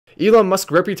Elon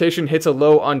Musk's reputation hits a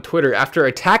low on Twitter after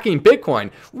attacking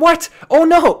Bitcoin. What? Oh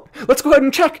no! Let's go ahead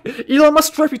and check. Elon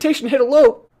Musk's reputation hit a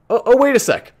low. Oh, wait a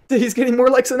sec. He's getting more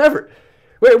likes than ever.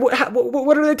 Wait,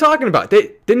 what are they talking about?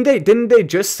 Didn't they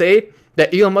just say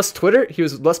that Elon Musk's Twitter, he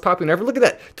was less popular than ever? Look at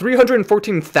that.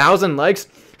 314,000 likes,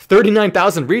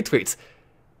 39,000 retweets.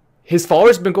 His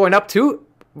followers have been going up too?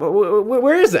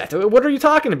 Where is that? What are you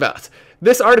talking about?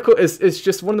 This article is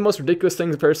just one of the most ridiculous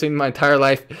things I've ever seen in my entire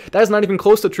life. That is not even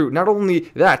close to true. Not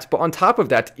only that, but on top of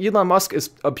that, Elon Musk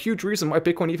is a huge reason why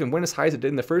Bitcoin even went as high as it did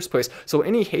in the first place. So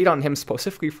any hate on him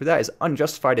specifically for that is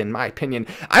unjustified in my opinion.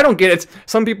 I don't get it.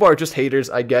 Some people are just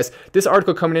haters, I guess. This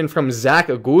article coming in from Zach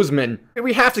Guzman.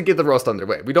 We have to get the roast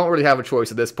underway. We don't really have a choice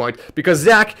at this point because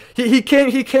Zach, he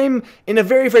came in a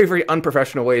very, very, very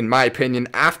unprofessional way in my opinion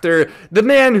after the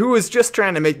man who was just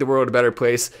trying to make the world a better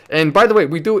place. And by the way,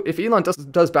 we do, if Elon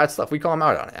does bad stuff, we call him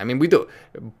out on it. I mean, we do,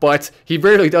 but he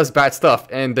rarely does bad stuff,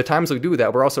 and the times we do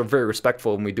that, we're also very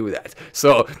respectful when we do that.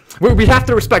 So we have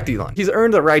to respect Elon. He's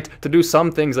earned the right to do some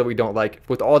things that we don't like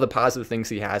with all the positive things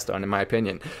he has done, in my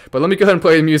opinion. But let me go ahead and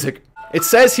play the music. It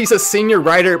says he's a senior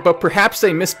writer, but perhaps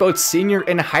they misspelled senior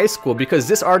in high school because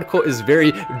this article is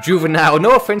very juvenile.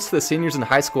 No offense to the seniors in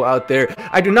high school out there.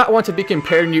 I do not want to be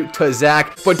comparing you to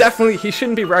Zach, but definitely he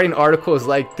shouldn't be writing articles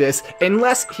like this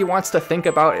unless he wants to think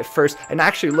about it first and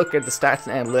actually look at the stats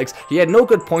and analytics. He had no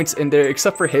good points in there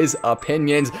except for his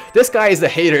opinions. This guy is a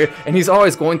hater, and he's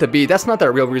always going to be. That's not the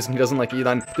real reason he doesn't like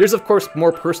Elon. There's of course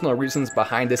more personal reasons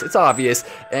behind this. It's obvious,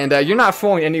 and you're not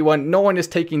fooling anyone. No one is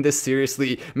taking this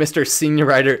seriously, Mr. Senior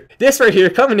Writer. This right here,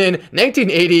 coming in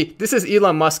 1980, this is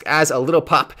Elon Musk as a little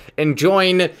pup,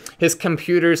 enjoying his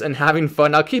computers and having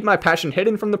fun. I'll keep my passion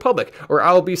hidden from the public, or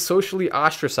I'll be socially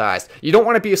ostracized. You don't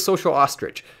want to be a social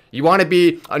ostrich. You want to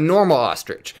be a normal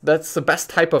ostrich. That's the best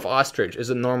type of ostrich,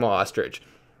 is a normal ostrich.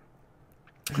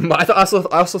 But I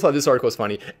also thought this article was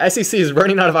funny. SEC is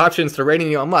running out of options to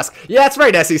rating Elon Musk. Yeah, that's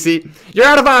right, SEC. You're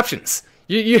out of options.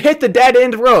 You hit the dead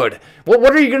end road.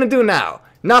 What are you going to do now?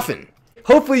 Nothing.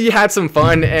 Hopefully you had some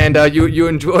fun and you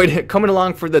enjoyed coming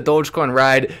along for the Dogecoin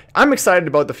ride. I'm excited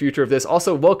about the future of this.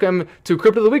 Also, welcome to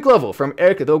Crypto of the Week level from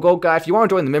Eric the Gold Guy. If you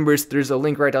want to join the members, there's a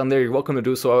link right down there. You're welcome to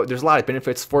do so. There's a lot of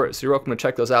benefits for it, so you're welcome to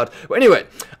check those out. But anyway,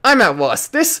 I'm Matt Wallace.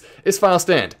 This is Final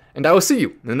Stand, and I will see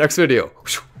you in the next video.